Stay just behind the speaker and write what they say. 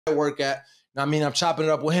I work at. I mean, I'm chopping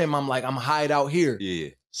it up with him. I'm like, I'm hide out here. Yeah.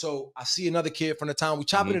 So I see another kid from the town. We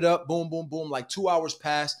chopping it up. Boom, boom, boom. Like 2 hours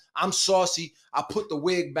pass. I'm saucy. I put the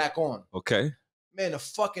wig back on. Okay. Man, a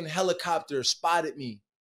fucking helicopter spotted me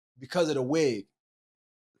because of the wig.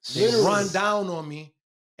 They run down on me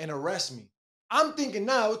and arrest me. I'm thinking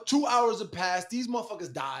now, 2 hours have passed. These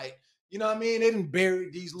motherfuckers died. You know what I mean? They didn't bury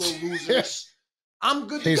these little losers. I'm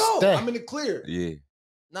good to go. I'm in the clear. Yeah.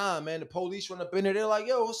 Nah, man, the police run up in there. They're like,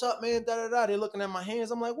 yo, what's up, man? Da, da, da. They're looking at my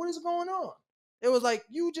hands. I'm like, what is going on? It was like,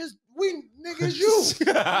 niggas, you.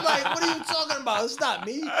 I'm like, what are you talking about? It's not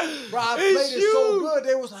me. Bro, I played it so good.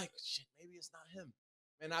 They was like, shit, maybe it's not him.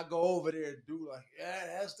 And I go over there and do like,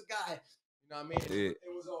 yeah, that's the guy. You know what I mean? Yeah.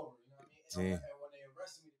 It was over. You know what I mean? And when they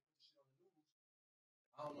arrested me,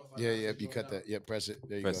 I don't know if Yeah, you cut that. Yeah, press it.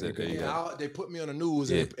 There you go. It. There you go. They put me on the news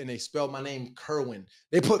and they spelled my name Kerwin.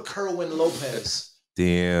 They put Kerwin Lopez.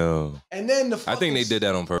 Damn. And then I think they did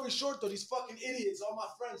that on purpose. Short though, these fucking idiots, all my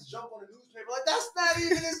friends jump on the newspaper like, that's not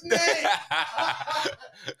even his name.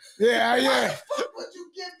 Yeah. Why the fuck would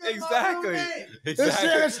you give them my real name?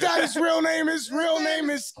 That's not his real name. His real name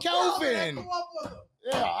is Kelvin.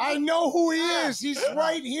 Yeah, I know who he is. He's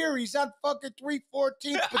right here. He's on fucking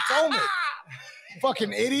 314th Potomac.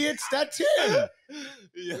 Fucking idiots. That's him.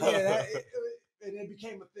 Yeah, and it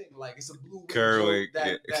became a thing. Like, it's a blue Kerwin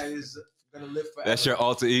that is gonna live forever. That's your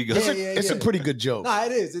alter ego. It's a pretty good joke. Nah,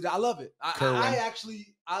 it is. I love it.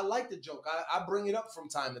 I like the joke. I bring it up from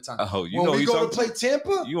time to time. Oh, when we go to play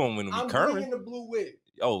Tampa, you want to I'm Kerwin. bringing the blue wig.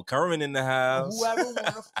 Oh, Kerwin in the house. Whoever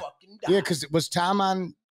wanna fucking die. Yeah, because was Tom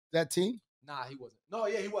on that team? Nah, he wasn't. No,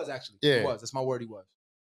 yeah, he was actually. Yeah. He was. That's my word, he was.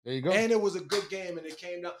 There you go. And it was a good game, and it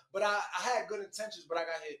came down. But I had good intentions, but I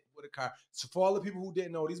got hit with a car. So for all the people who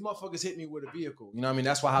didn't know, these motherfuckers hit me with a vehicle. You know what I mean?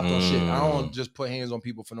 That's why I hopped on shit. I don't just put hands on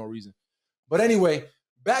people for no reason. But anyway,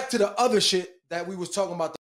 back to the other shit that we was talking about.